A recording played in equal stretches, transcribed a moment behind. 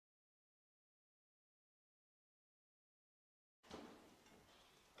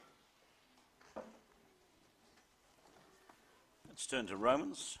Let's turn to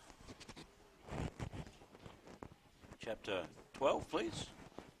Romans chapter 12, please.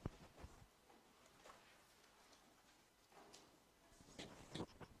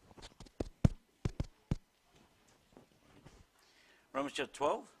 Romans chapter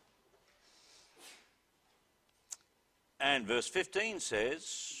 12. And verse 15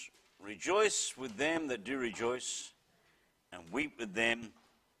 says, "Rejoice with them that do rejoice, and weep with them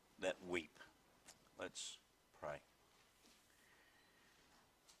that weep." Let's pray.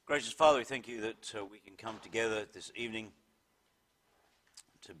 Gracious Father, we thank you that we can come together this evening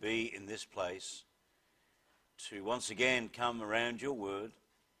to be in this place, to once again come around your word,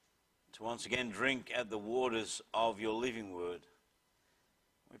 to once again drink at the waters of your living word.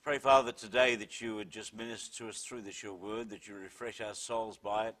 We pray, Father, today that you would just minister to us through this, your word, that you would refresh our souls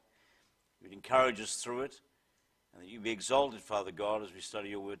by it, you would encourage us through it, and that you be exalted, Father God, as we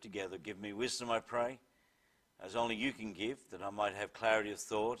study your word together. Give me wisdom, I pray, as only you can give, that I might have clarity of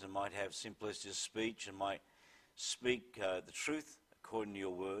thought and might have simplicity of speech and might speak the truth according to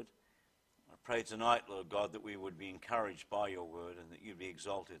your word. I pray tonight, Lord God, that we would be encouraged by your word and that you'd be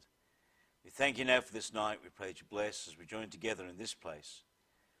exalted. We thank you now for this night. We pray that you bless as we join together in this place.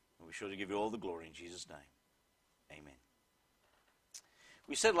 And we're sure to give you all the glory in Jesus' name. Amen.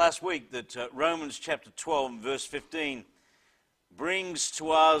 We said last week that Romans chapter 12 and verse 15 brings to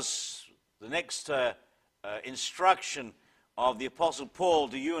us the next instruction of the Apostle Paul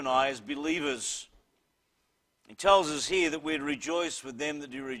to you and I as believers. He tells us here that we'd rejoice with them that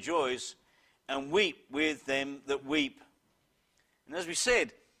do rejoice and weep with them that weep. And as we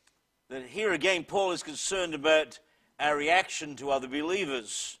said, that here again Paul is concerned about our reaction to other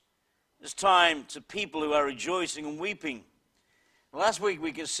believers. This time to people who are rejoicing and weeping. Last week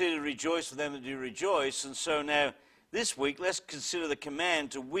we considered rejoice with them that do rejoice, and so now this week let's consider the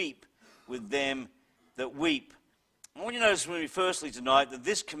command to weep with them that weep. I want you to notice with me firstly tonight that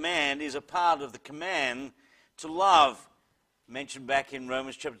this command is a part of the command to love, mentioned back in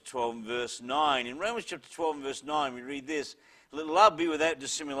Romans chapter 12 and verse 9. In Romans chapter 12 and verse 9 we read this: "Let love be without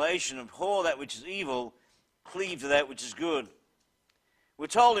dissimulation, abhor that which is evil, cleave to that which is good." We're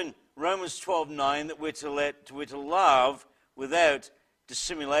told in Romans 12:9 that we're to love without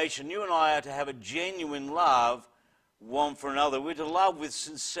dissimulation. You and I are to have a genuine love one for another. We're to love with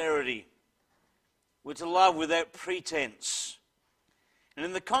sincerity. We're to love without pretense. And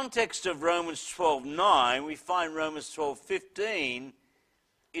in the context of Romans 12:9, we find Romans 12:15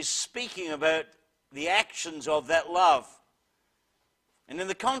 is speaking about the actions of that love. And in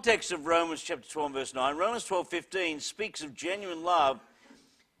the context of Romans chapter 12 verse 9, Romans 12:15 speaks of genuine love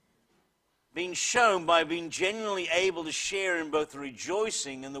being shown by being genuinely able to share in both the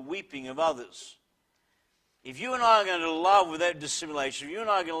rejoicing and the weeping of others. If you and I are going to love without dissimulation, if you and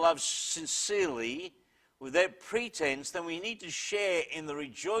I are going to love sincerely, without pretense, then we need to share in the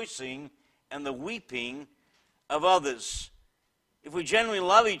rejoicing and the weeping of others. If we genuinely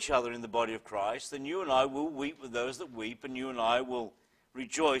love each other in the body of Christ, then you and I will weep with those that weep, and you and I will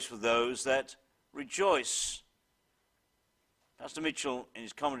rejoice with those that rejoice. Pastor Mitchell, in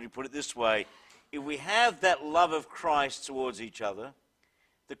his commentary, put it this way: if we have that love of Christ towards each other,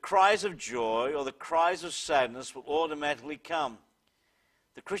 the cries of joy or the cries of sadness will automatically come.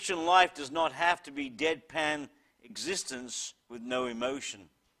 The Christian life does not have to be deadpan existence with no emotion.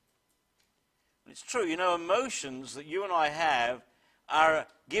 It's true, you know, emotions that you and I have are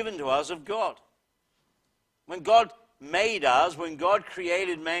given to us of God. When God made us, when God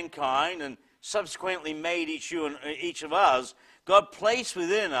created mankind and subsequently made each of us, God placed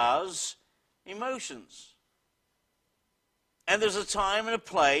within us emotions. And there's a time and a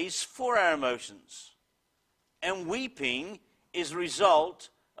place for our emotions. And weeping is a result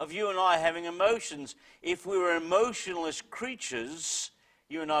of you and I having emotions. If we were emotionless creatures,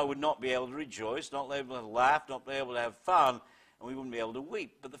 you and I would not be able to rejoice, not be able to laugh, not be able to have fun, and we wouldn't be able to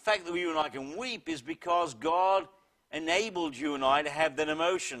weep. But the fact that you and I can weep is because God enabled you and I to have that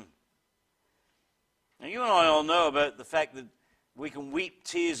emotion. Now, you and I all know about the fact that we can weep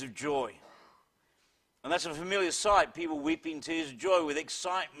tears of joy. And that's a familiar sight, people weeping tears of joy with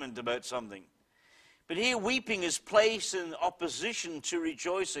excitement about something. But here weeping is placed in opposition to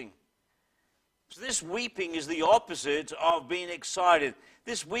rejoicing. So this weeping is the opposite of being excited.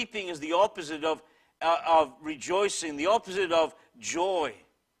 This weeping is the opposite of rejoicing, the opposite of joy.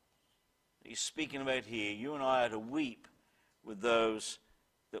 He's speaking about here. You and I are to weep with those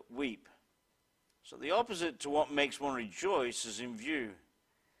that weep. So the opposite to what makes one rejoice is in view.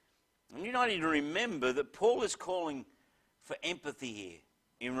 And you need to remember that Paul is calling for empathy here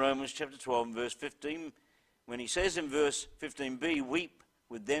in Romans chapter 12 and verse 15. When he says in verse 15b, weep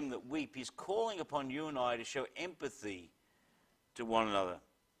with them that weep, he's calling upon you and I to show empathy to one another.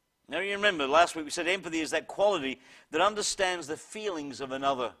 Now you remember last week we said empathy is that quality that understands the feelings of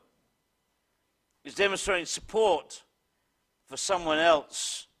another. It's demonstrating support for someone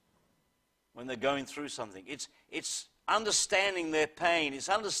else when they're going through something. It's understanding their pain. It's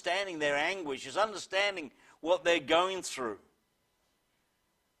understanding their anguish. It's understanding what they're going through.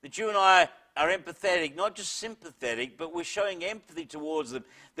 That you and I are empathetic, not just sympathetic, but we're showing empathy towards them,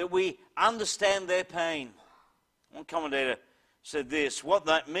 that we understand their pain. One commentator said this: what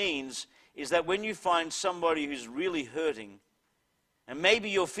that means is that when you find somebody who's really hurting, and maybe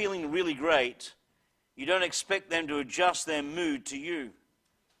you're feeling really great, you don't expect them to adjust their mood to you.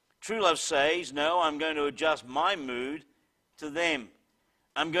 True love says, no, I'm going to adjust my mood to them.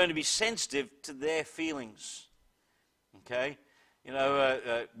 I'm going to be sensitive to their feelings. Okay? You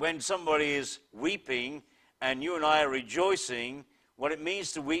know, when somebody is weeping and you and I are rejoicing, what it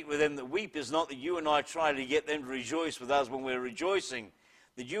means to weep with them that weep is not that you and I try to get them to rejoice with us when we're rejoicing.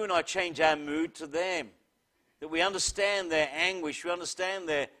 That you and I change our mood to them. That we understand their anguish, we understand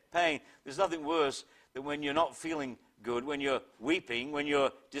their pain. There's nothing worse than when you're not feeling good, when you're weeping, when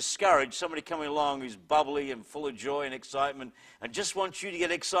you're discouraged, somebody coming along who's bubbly and full of joy and excitement and just wants you to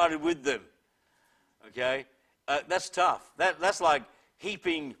get excited with them. Okay? That's tough. That's like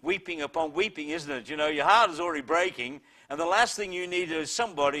heaping weeping upon weeping, isn't it? You know, your heart is already breaking, and the last thing you need is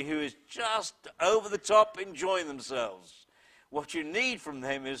somebody who is just over the top enjoying themselves. What you need from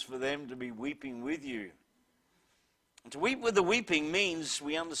them is for them to be weeping with you. And to weep with the weeping means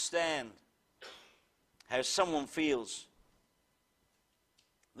we understand how someone feels.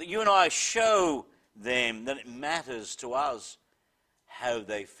 That you and I show them that it matters to us how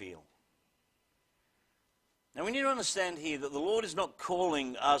they feel. Now we need to understand here that the Lord is not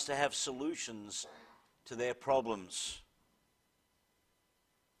calling us to have solutions to their problems.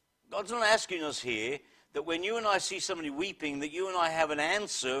 God's not asking us here that when you and I see somebody weeping, that you and I have an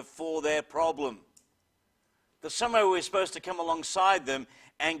answer for their problem. That somehow we're supposed to come alongside them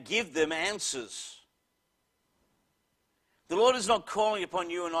and give them answers. The Lord is not calling upon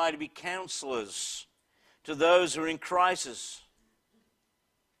you and I to be counselors to those who are in crisis.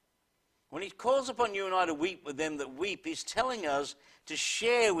 When He calls upon you and I to weep with them that weep, He's telling us to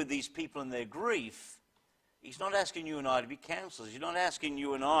share with these people in their grief. He's not asking you and I to be counselors. He's not asking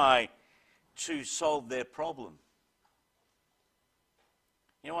you and I to solve their problem.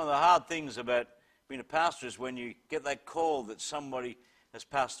 You know, one of the hard things about being a pastor is when you get that call that somebody has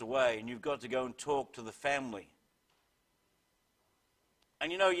passed away and you've got to go and talk to the family.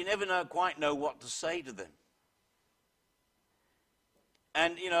 And you know, you never quite know what to say to them.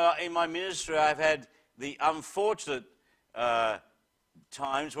 And you know, in my ministry I've had the unfortunate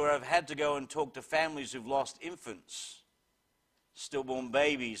times where I've had to go and talk to families who've lost infants, stillborn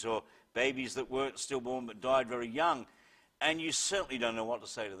babies, or babies that weren't stillborn but died very young, and you certainly don't know what to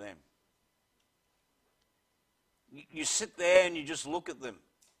say to them. You sit there and you just look at them.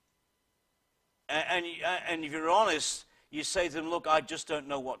 And if you're honest, you say to them, look, I just don't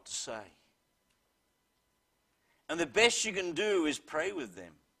know what to say. And the best you can do is pray with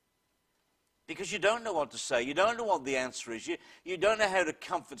them. Because you don't know what to say. You don't know what the answer is. You don't know how to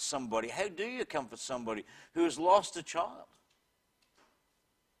comfort somebody. How do you comfort somebody who has lost a child?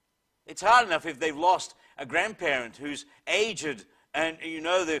 It's hard enough if they've lost a grandparent who's aged and you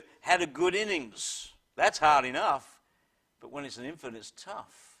know they've had a good innings. That's hard enough. But when it's an infant, it's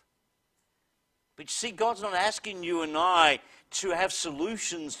tough. But you see, God's not asking you and I to have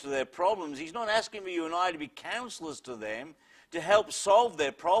solutions to their problems. He's not asking for you and I to be counselors to them, to help solve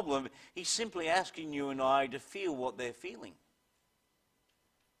their problem. He's simply asking you and I to feel what they're feeling,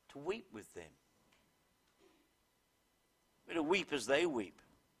 to weep with them. We're to weep as they weep.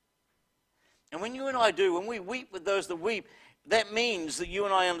 And when you and I do, when we weep with those that weep, that means that you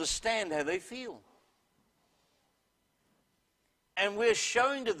and I understand how they feel. And we're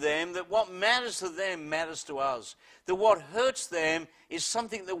showing to them that what matters to them matters to us. That what hurts them is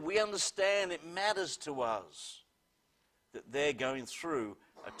something that we understand, it matters to us. That they're going through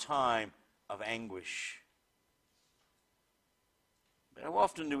a time of anguish. But how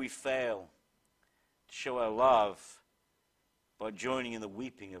often do we fail to show our love by joining in the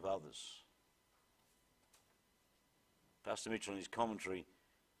weeping of others? Pastor Mitchell in his commentary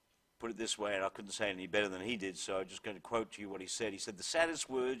put it this way, and I couldn't say it any better than he did, so I'm just going to quote to you what he said. He said, the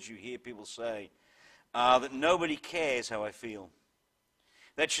saddest words you hear people say are that nobody cares how I feel.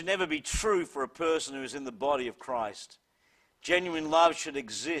 That should never be true for a person who is in the body of Christ. Genuine love should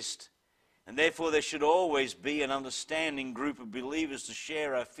exist, and therefore there should always be an understanding group of believers to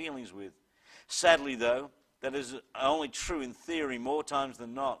share our feelings with. Sadly, though, that is only true in theory more times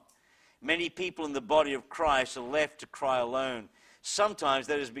than not. Many people in the body of Christ are left to cry alone. Sometimes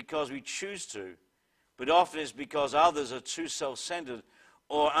that is because we choose to, but often it's because others are too self-centered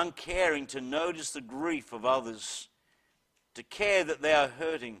or uncaring to notice the grief of others, to care that they are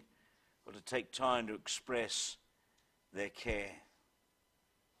hurting, or to take time to express their care.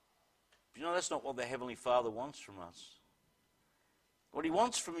 You know, that's not what the Heavenly Father wants from us. What he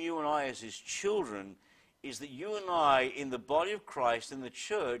wants from you and I as his children is that you and I, in the body of Christ, in the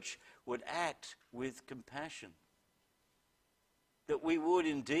church, would act with compassion. That we would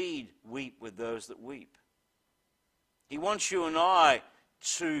indeed weep with those that weep. He wants you and I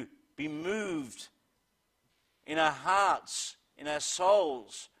to be moved in our hearts, in our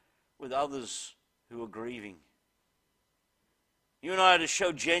souls, with others who are grieving. You and I are to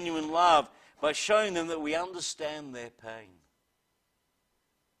show genuine love by showing them that we understand their pain.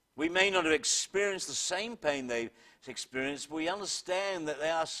 We may not have experienced the same pain they've experienced, but we understand that they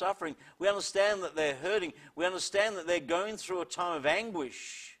are suffering. We understand that they're hurting. We understand that they're going through a time of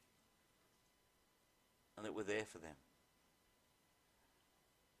anguish, and that we're there for them.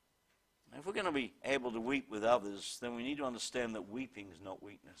 And if we're going to be able to weep with others, then we need to understand that weeping is not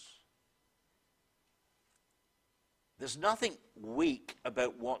weakness. There's nothing weak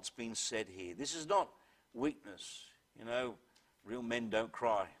about what's been said here. This is not weakness. You know, real men don't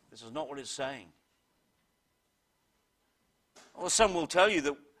cry. This is not what it's saying. Well, some will tell you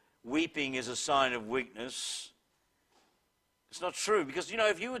that weeping is a sign of weakness. It's not true, because, you know,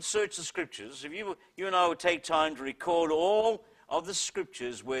 if you would search the Scriptures, if you and I would take time to record all of the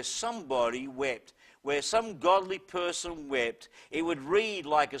Scriptures where somebody wept, where some godly person wept, it would read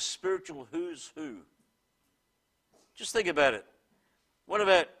like a spiritual who's who. Just think about it. What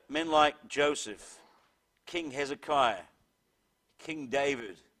about men like Joseph, King Hezekiah, King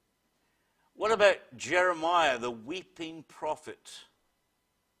David? What about Jeremiah, the weeping prophet?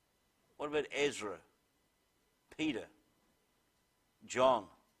 What about Ezra, Peter, John?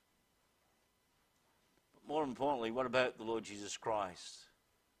 But more importantly, what about the Lord Jesus Christ?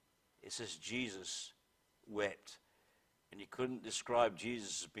 It says Jesus wept, and you couldn't describe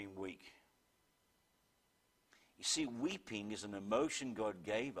Jesus as being weak. You see, weeping is an emotion God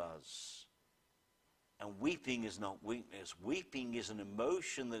gave us. And weeping is not weakness. Weeping is an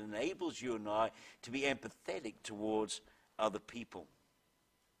emotion that enables you and I to be empathetic towards other people.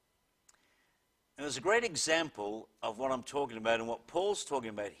 And there's a great example of what I'm talking about and what Paul's talking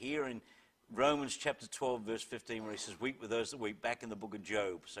about here in Romans chapter 12, verse 15, where he says, weep with those that weep, back in the book of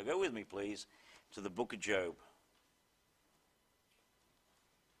Job. So go with me, please, to the book of Job.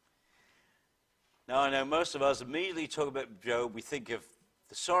 Now, I know most of us immediately talk about Job. We think of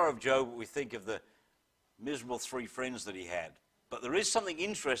the sorrow of Job. We think of the miserable 3 friends that he had. But there is something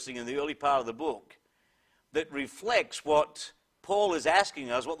interesting in the early part of the book that reflects what Paul is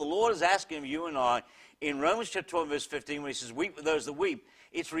asking us, what the Lord is asking of you and I in Romans chapter 12, verse 15, when he says, weep with those that weep.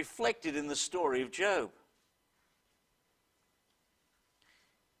 It's reflected in the story of Job.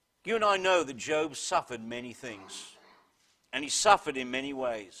 You and I know that Job suffered many things, and he suffered in many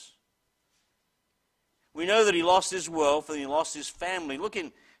ways. We know that he lost his wealth and he lost his family. Look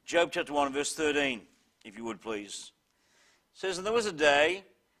in Job chapter 1, verse 13, if you would please. It says, and there was a day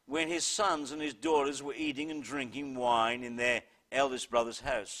when his sons and his daughters were eating and drinking wine in their eldest brother's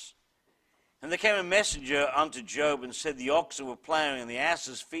house. And there came a messenger unto Job and said, the oxen were plowing and the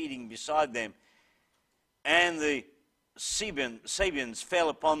asses feeding beside them. And the Sabeans fell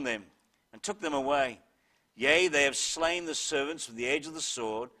upon them and took them away. Yea, they have slain the servants with the edge of the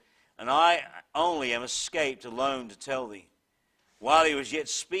sword, and I only am escaped alone to tell thee. While he was yet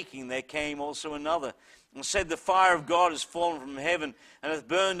speaking, there came also another, and said, the fire of God is fallen from heaven, and hath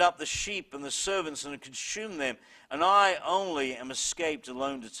burned up the sheep and the servants, and hath consumed them, and I only am escaped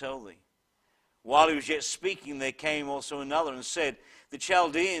alone to tell thee. While he was yet speaking, there came also another, and said, the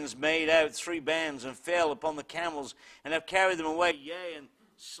Chaldeans made out 3 bands, and fell upon the camels, and have carried them away, yea, and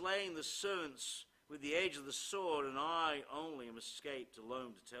slain the servants with the edge of the sword, and I only am escaped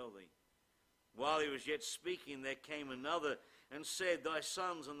alone to tell thee. While he was yet speaking, there came another, and said, thy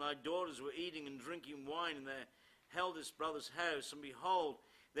sons and thy daughters were eating and drinking wine in their eldest brother's house, and behold,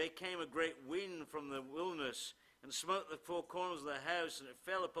 there came a great wind from the wilderness, and smote the 4 corners of the house, and it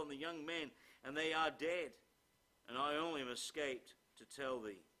fell upon the young men, and they are dead, and I only am escaped to tell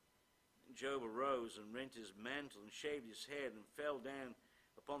thee. And Job arose and rent his mantle, and shaved his head, and fell down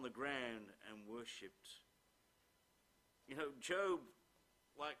upon the ground and worshipped. You know, Job,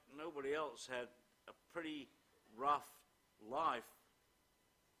 like nobody else, had a pretty rough life,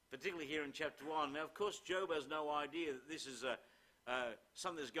 particularly here in chapter 1. Now, of course, Job has no idea that this is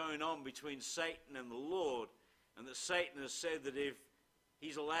something that's going on between Satan and the Lord, and that Satan has said that if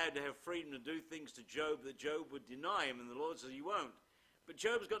he's allowed to have freedom to do things to Job that Job would deny him, and the Lord says he won't. But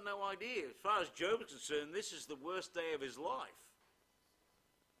Job's got no idea. As far as Job is concerned, this is the worst day of his life.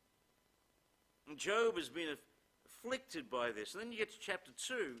 And Job has been afflicted by this. And then you get to chapter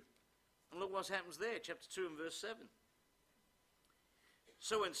 2, and look what happens there, chapter 2 and verse 7.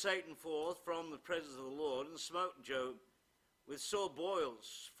 So went Satan forth from the presence of the Lord, and smote Job with sore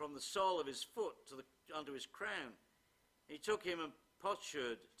boils from the sole of his foot unto his crown. He took him a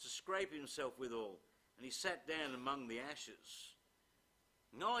potsherd to scrape himself withal, and he sat down among the ashes.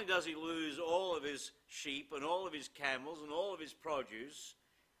 Not only does he lose all of his sheep and all of his camels and all of his produce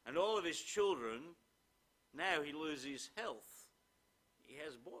and all of his children, now he loses health. He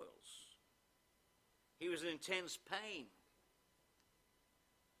has boils. He was in intense pain.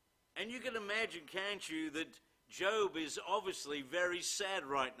 And you can imagine, can't you, that Job is obviously very sad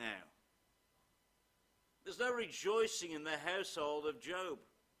right now. There's no rejoicing in the household of Job.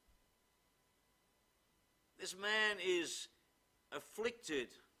 This man is afflicted.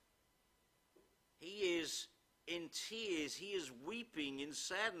 He is in tears. He is weeping in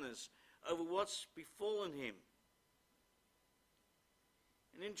sadness over what's befallen him.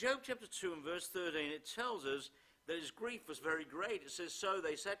 And in Job chapter 2 and verse 13, it tells us that his grief was very great. It says, so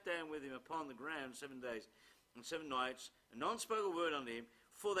they sat down with him upon the ground 7 days and 7 nights, and none spoke a word unto him,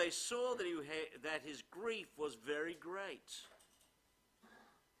 for they saw that his grief was very great.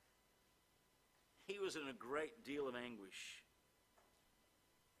 He was in a great deal of anguish.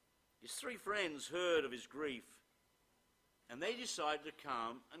 His 3 friends heard of his grief, and they decided to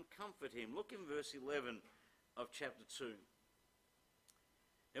come and comfort him. Look in verse 11 of chapter 2.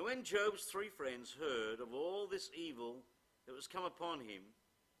 Now when Job's 3 friends heard of all this evil that was come upon him,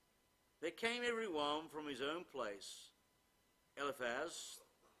 there came every one from his own place, Eliphaz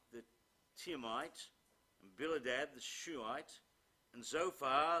the Temanite, and Bildad the Shuhite, and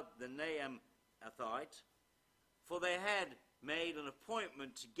Zophar the Naamathite, for they had made an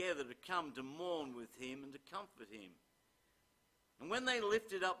appointment together to come to mourn with him and to comfort him. And when they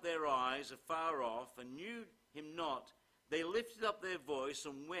lifted up their eyes afar off and knew him not, they lifted up their voice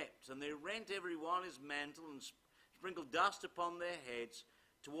and wept, and they rent every one his mantle and sprinkled dust upon their heads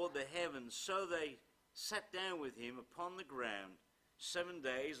toward the heavens. So they sat down with him upon the ground 7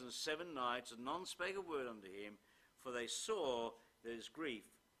 days and 7 nights, and none spake a word unto him, for they saw that his grief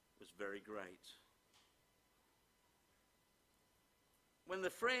was very great. When the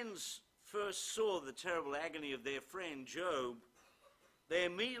friends first saw the terrible agony of their friend Job, they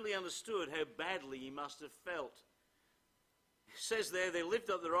immediately understood how badly he must have felt. It says there, they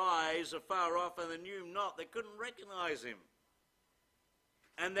lifted up their eyes afar off, and they knew him not. They couldn't recognize him.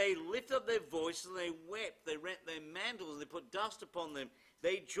 And they lifted up their voices, and they wept. They rent their mantles, and they put dust upon them.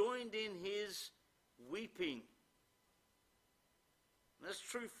 They joined in his weeping. And as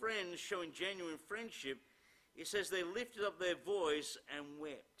true friends showing genuine friendship, it says they lifted up their voice and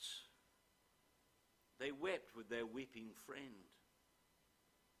wept. They wept with their weeping friend.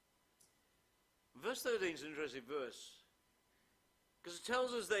 Verse 13 is an interesting verse, because it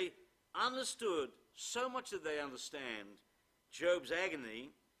tells us they understood, so much did they understand Job's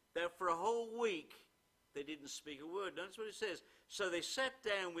agony, that for a whole week they didn't speak a word. Notice what it says. So they sat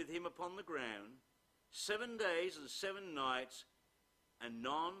down with him upon the ground 7 days and 7 nights, and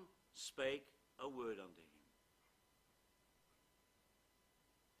none spake a word unto him.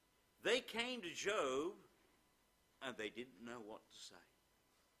 They came to Job, and they didn't know what to say.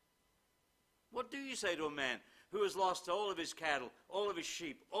 What do you say to a man who has lost all of his cattle, all of his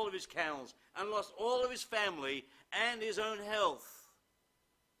sheep, all of his camels, and lost all of his family and his own health?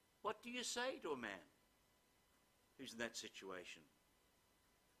 What do you say to a man who's in that situation?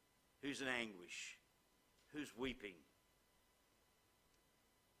 Who's in anguish? Who's weeping?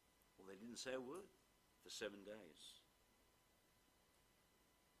 Well, they didn't say a word for 7 days.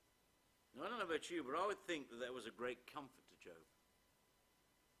 Now, I don't know about you, but I would think that was a great comfort to Job.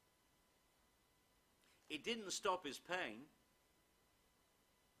 It didn't stop his pain.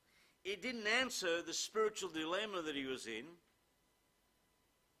 It didn't answer the spiritual dilemma that he was in.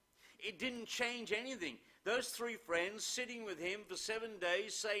 It didn't change anything. Those 3 friends sitting with him for 7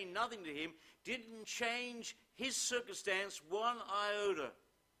 days, saying nothing to him, didn't change his circumstance one iota.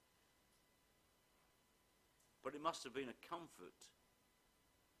 But it must have been a comfort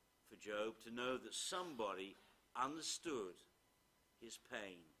for Job to know that somebody understood his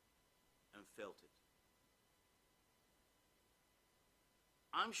pain and felt it.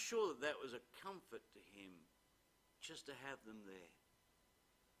 I'm sure that that was a comfort to him just to have them there.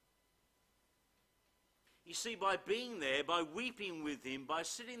 You see, by being there, by weeping with him, by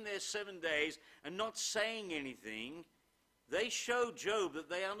sitting there 7 days and not saying anything, they showed Job that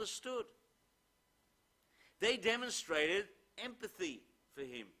they understood. They demonstrated empathy for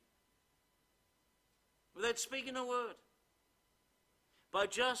him without speaking a word. By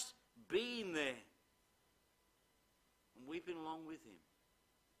just being there and weeping along with him.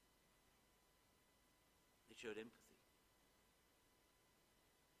 They showed empathy.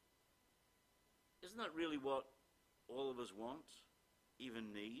 Isn't that really what all of us want,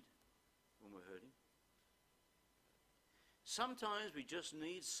 even need, when we're hurting? Sometimes we just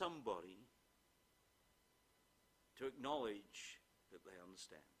need somebody to acknowledge that they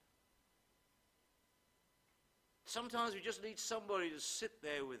understand. Sometimes we just need somebody to sit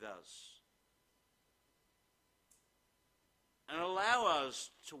there with us and allow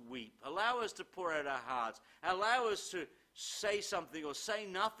us to weep, allow us to pour out our hearts, allow us to say something or say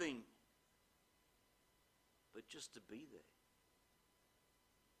nothing, but just to be there.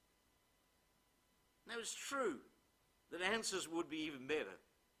 Now it's true that answers would be even better.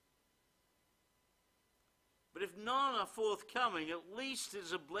 But if none are forthcoming, at least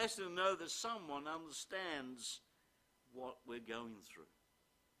it's a blessing to know that someone understands what we're going through.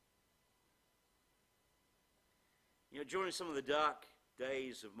 You know, during some of the dark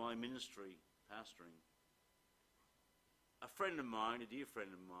days of my ministry, pastoring, a friend of mine, a dear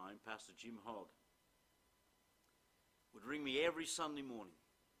friend of mine, Pastor Jim Hogg, would ring me every Sunday morning,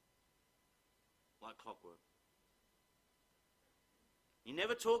 like clockwork. He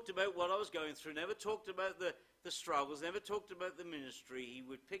never talked about what I was going through, never talked about the struggles, never talked about the ministry.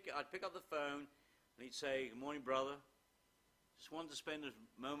 I'd pick up the phone and he'd say, "Good morning, brother. Just wanted to spend a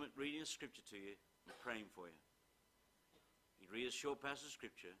moment reading a scripture to you and praying for you." He'd read a short passage of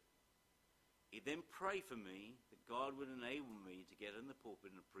scripture. He'd then pray for me that God would enable me to get in the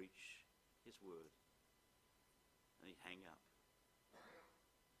pulpit and preach his word. And he'd hang up.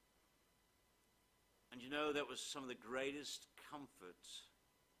 And you know, that was some of the greatest comfort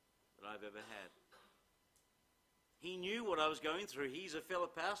that I've ever had. He knew what I was going through. He's a fellow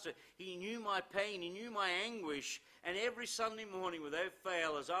pastor. He knew my pain. He knew my anguish. And every Sunday morning, without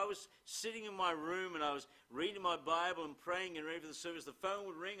fail, as I was sitting in my room and I was reading my Bible and praying and ready for the service, the phone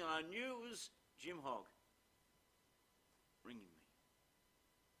would ring and I knew it was Jim Hogg ringing me.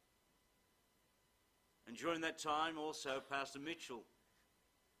 And during that time also, Pastor Mitchell,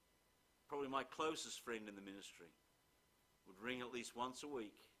 probably my closest friend in the ministry, would ring at least once a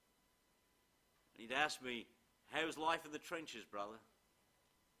week. And he'd ask me, "How's life in the trenches, brother?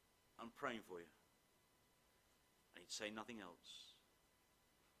 I'm praying for you." And he'd say nothing else.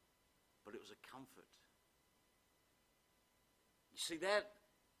 But it was a comfort. You see, that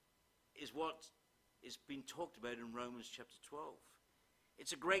is what is being talked about in Romans chapter 12.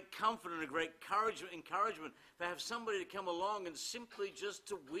 It's a great comfort and a great encouragement to have somebody to come along and simply just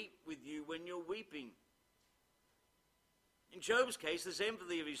to weep with you when you're weeping. In Job's case, this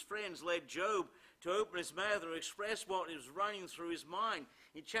empathy of his friends led Job to open his mouth and express what was running through his mind.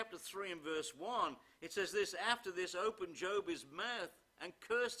 In chapter 3 and verse 1, it says this: "After this opened Job his mouth and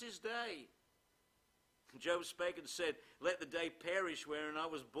cursed his day. And Job spake and said, Let the day perish wherein I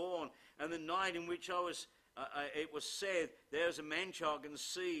was born, and the night in which it was said, There is a man-child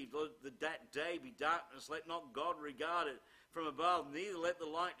conceived. Let that day be darkness. Let not God regard it from above, neither let the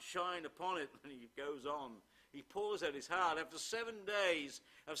light shine upon it." And he goes on. He pours out his heart. After 7 days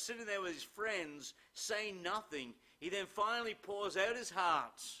of sitting there with his friends, saying nothing, he then finally pours out his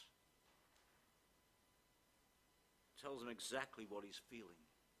heart. Tells them exactly what he's feeling.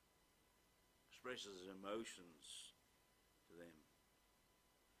 Expresses his emotions to them.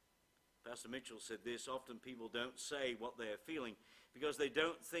 Pastor Mitchell said this: "Often people don't say what they are feeling because they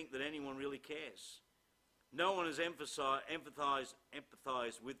don't think that anyone really cares. No one has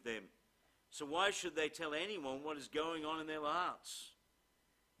empathized with them. So why should they tell anyone what is going on in their hearts?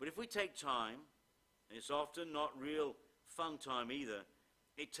 But if we take time, and it's often not real fun time either,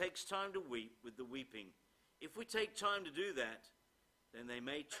 it takes time to weep with the weeping. If we take time to do that, then they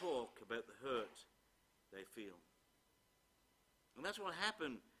may talk about the hurt they feel." And that's what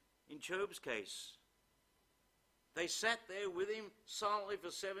happened in Job's case. They sat there with him silently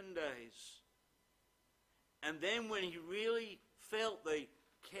for 7 days. And then when he really felt they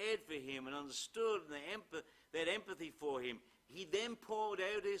cared for him and understood and they had empathy for him, he then poured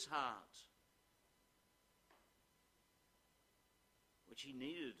out his heart, which he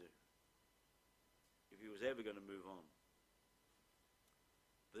needed to do if he was ever going to move on.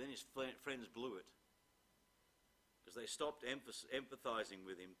 But then his friends blew it because they stopped empathizing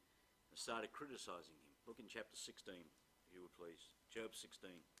with him and started criticizing him. Look in chapter 16, if you would please. Job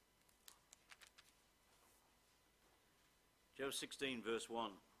 16. Job 16, verse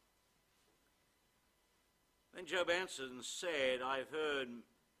 1. Then Job answered and said, I have heard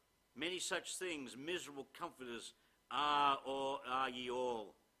many such things, miserable comforters are ye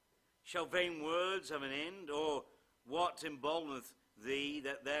all. Shall vain words have an end, or what emboldeneth thee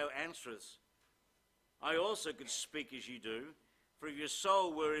that thou answerest? I also could speak as ye do, for if your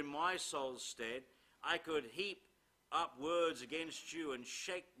soul were in my soul's stead, I could heap up words against you and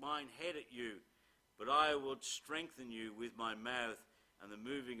shake mine head at you. But I would strengthen you with my mouth, and the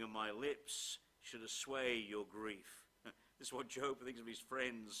moving of my lips should assuage your grief. This is what Job thinks of his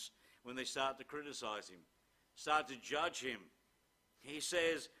friends when they start to criticize him, start to judge him. He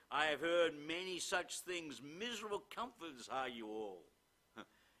says, I have heard many such things. Miserable comforters are you all.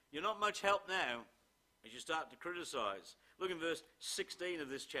 You're not much help now as you start to criticize. Look in verse 16 of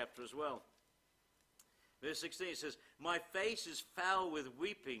this chapter as well. Verse 16 says, my face is foul with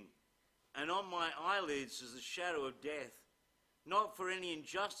weeping, and on my eyelids is the shadow of death. Not for any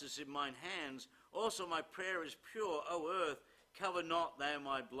injustice in mine hands. Also my prayer is pure, O earth, cover not thou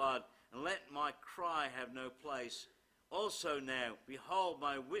my blood, and let my cry have no place. Also now, behold,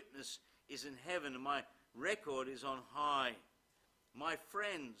 my witness is in heaven, and my record is on high. My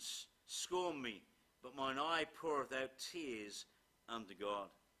friends scorn me, but mine eye poureth out tears unto God.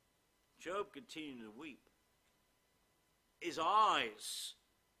 Job continued to weep. His eyes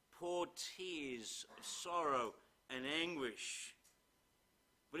poured tears of sorrow and anguish.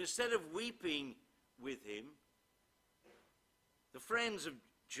 But instead of weeping with him, the friends of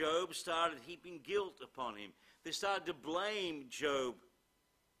Job started heaping guilt upon him. They started to blame Job,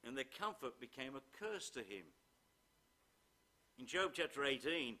 and their comfort became a curse to him. In Job chapter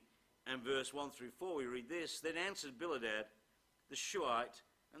 18 and verse 1 through 4, we read this. Then answered Bildad the Shuhite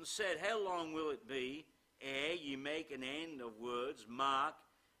and said, how long will it be ere ye make an end of words? Mark,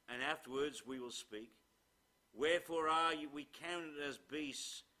 and afterwards we will speak. Wherefore are we counted as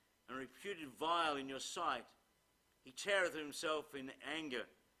beasts, and reputed vile in your sight? He teareth himself in anger.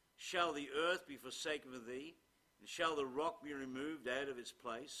 Shall the earth be forsaken of thee? And shall the rock be removed out of its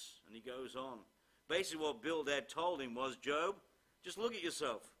place? And he goes on. Basically what Bildad told him was, Job, just look at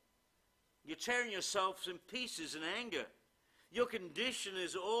yourself. You're tearing yourself in pieces in anger. Your condition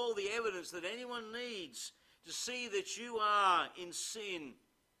is all the evidence that anyone needs to see that you are in sin.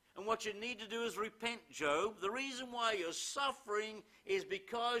 And what you need to do is repent, Job. The reason why you're suffering is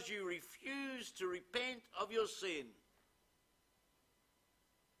because you refuse to repent of your sin.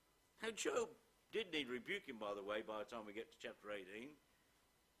 Now, Job did need rebuking, by the way, by the time we get to chapter 18.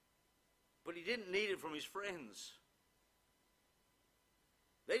 But he didn't need it from his friends.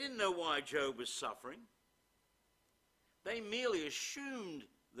 They didn't know why Job was suffering. They merely assumed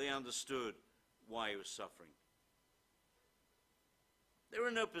they understood why he was suffering. They were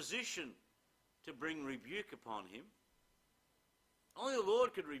in no position to bring rebuke upon him. Only the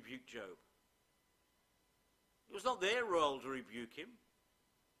Lord could rebuke Job. It was not their role to rebuke him.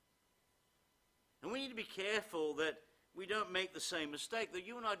 And we need to be careful that we don't make the same mistake, that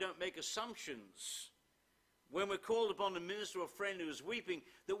you and I don't make assumptions when we're called upon to minister to a friend who is weeping,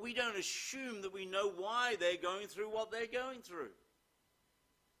 that we don't assume that we know why they're going through what they're going through.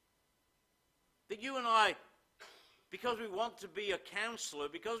 That you and I, because we want to be a counselor,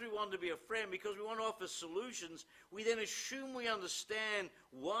 because we want to be a friend, because we want to offer solutions, we then assume we understand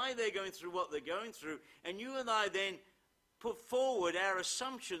why they're going through what they're going through, and you and I then put forward our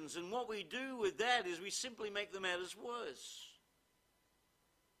assumptions, and what we do with that is we simply make the matters worse.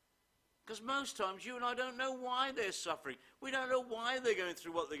 Because most times you and I don't know why they're suffering. We don't know why they're going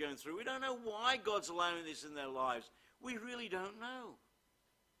through what they're going through. We don't know why God's allowing this in their lives. We really don't know.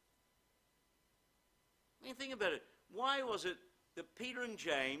 I mean, think about it. Why was it that Peter and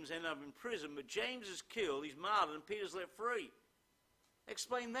James end up in prison, but James is killed, he's martyred, and Peter's let free?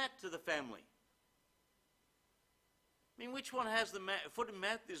 Explain that to the family. I mean, which one has the foot and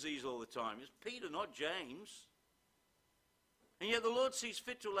mouth disease all the time? It's Peter, not James. And yet the Lord sees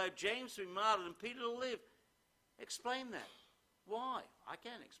fit to allow James to be martyred and Peter to live. Explain that. Why? I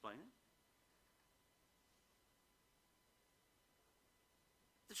can't explain it.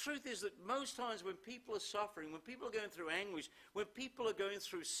 The truth is that most times when people are suffering, when people are going through anguish, when people are going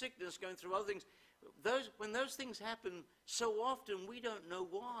through sickness, going through other things, when those things happen, so often we don't know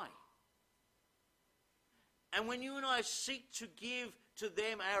why. And when you and I seek to give to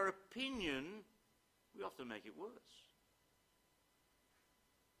them our opinion, we often make it worse.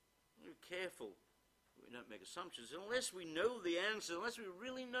 We're careful we don't make assumptions. Unless we know the answer, unless we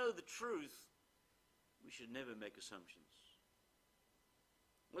really know the truth, we should never make assumptions.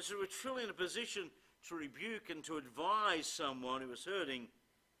 Unless we're truly in a position to rebuke and to advise someone who is hurting,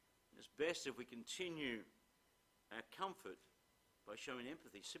 it's best if we continue our comfort by showing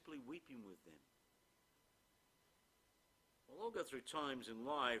empathy, simply weeping with them. We'll all go through times in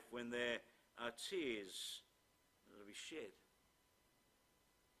life when there are tears that will be shed.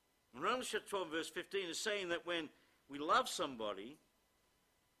 And Romans chapter 12 verse 15 is saying that when we love somebody,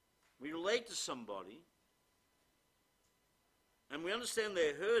 we relate to somebody, and we understand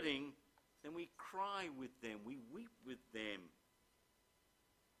they're hurting, then we cry with them, we weep with them,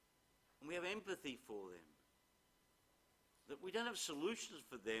 and we have empathy for them. That we don't have solutions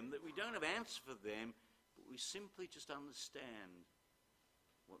for them, that we don't have answers for them, but we simply just understand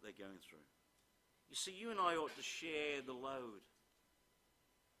what they're going through. You see, you and I ought to share the load.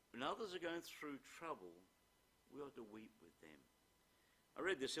 When others are going through trouble, we ought to weep with them. I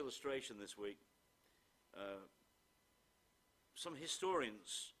read this illustration this week. Some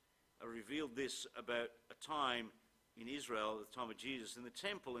historians revealed this about a time in Israel, at the time of Jesus. In the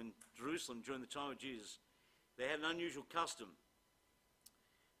temple in Jerusalem during the time of Jesus, they had an unusual custom.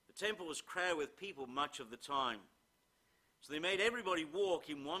 The temple was crowded with people much of the time. So they made everybody walk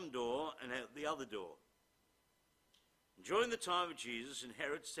in one door and out the other door. And during the time of Jesus in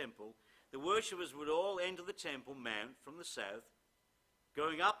Herod's temple, the worshippers would all enter the Temple Mount from the south,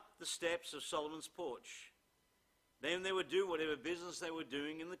 going up the steps of Solomon's porch. Then they would do whatever business they were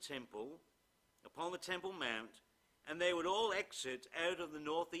doing in the temple, upon the Temple Mount, and they would all exit out of the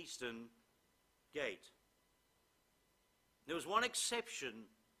northeastern gate. There was one exception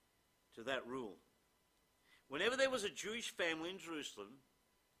to that rule. Whenever there was a Jewish family in Jerusalem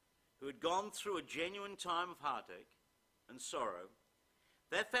who had gone through a genuine time of heartache and sorrow,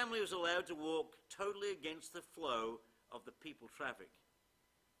 that family was allowed to walk totally against the flow of the people traffic.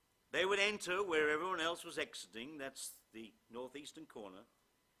 They would enter where everyone else was exiting, that's the northeastern corner,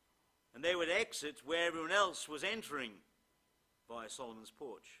 and they would exit where everyone else was entering via Solomon's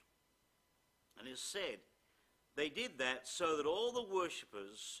porch. And it's said they did that so that all the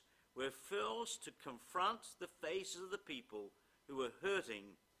worshippers were forced to confront the faces of the people who were hurting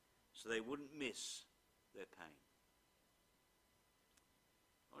so they wouldn't miss their pain.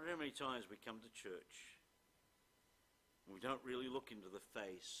 I wonder how many times we come to church and we don't really look into the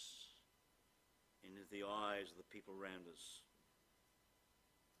face, into the eyes of the people around us.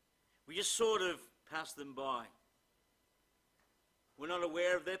 We just sort of pass them by. We're not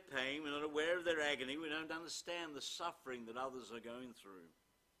aware of their pain, we're not aware of their agony, we don't understand the suffering that others are going through.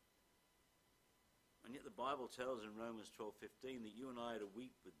 And yet the Bible tells in Romans 12:15 that you and I are to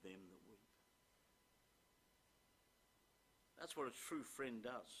weep with them that weep. That's what a true friend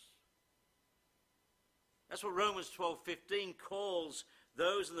does. That's what Romans 12:15 calls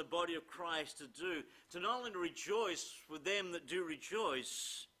those in the body of Christ to do. To not only rejoice with them that do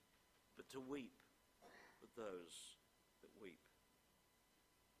rejoice, but to weep with those that weep.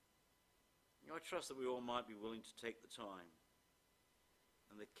 You know, I trust that we all might be willing to take the time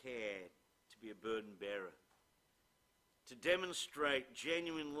and the care to be a burden bearer, to demonstrate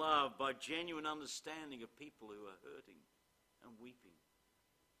genuine love by genuine understanding of people who are hurting and weeping.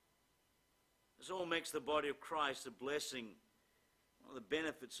 This all makes the body of Christ a blessing. One of the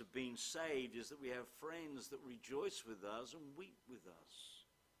benefits of being saved is that we have friends that rejoice with us and weep with us.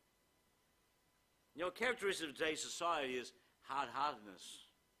 You know, a characteristic of today's society is hard-heartedness,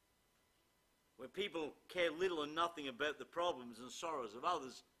 where people care little or nothing about the problems and sorrows of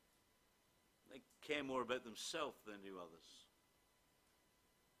others. They care more about themselves than do others.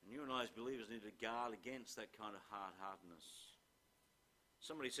 And you and I as believers need to guard against that kind of hard-heartedness.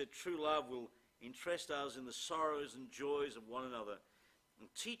 Somebody said, true love will interest us in the sorrows and joys of one another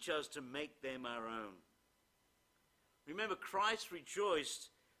and teach us to make them our own. Remember, Christ rejoiced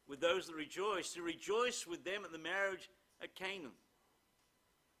with those that rejoiced. He rejoiced with them at the marriage at Canaan.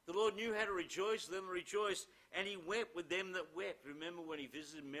 The Lord knew how to rejoice with them that rejoiced, and he wept with them that wept. Remember when he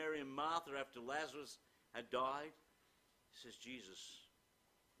visited Mary and Martha after Lazarus had died? He says Jesus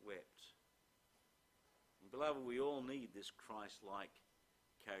wept. And beloved, we all need this Christ-like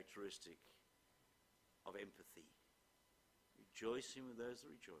characteristic of empathy. Rejoicing with those that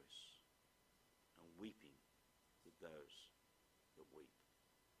rejoice and weeping with those that weep.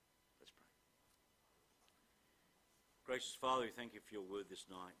 Let's pray. Gracious Father, we thank you for your word this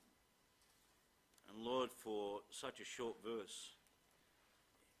night. And Lord, for such a short verse,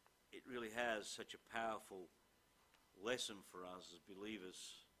 it really has such a powerful lesson for us as believers.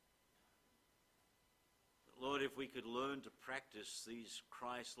 But Lord, if we could learn to practice these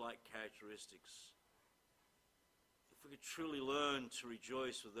Christ-like characteristics, if we could truly learn to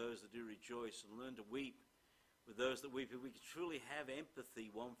rejoice with those that do rejoice and learn to weep with those that weep, if we could truly have empathy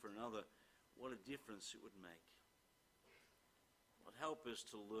one for another, what a difference it would make. Lord, help us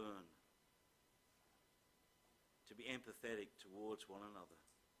to learn to be empathetic towards one another,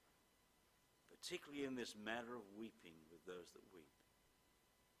 but particularly in this matter of weeping with those that weep,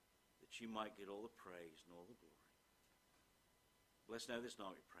 that you might get all the praise and all the glory. Bless now this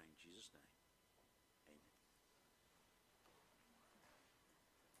night, we pray in Jesus' name.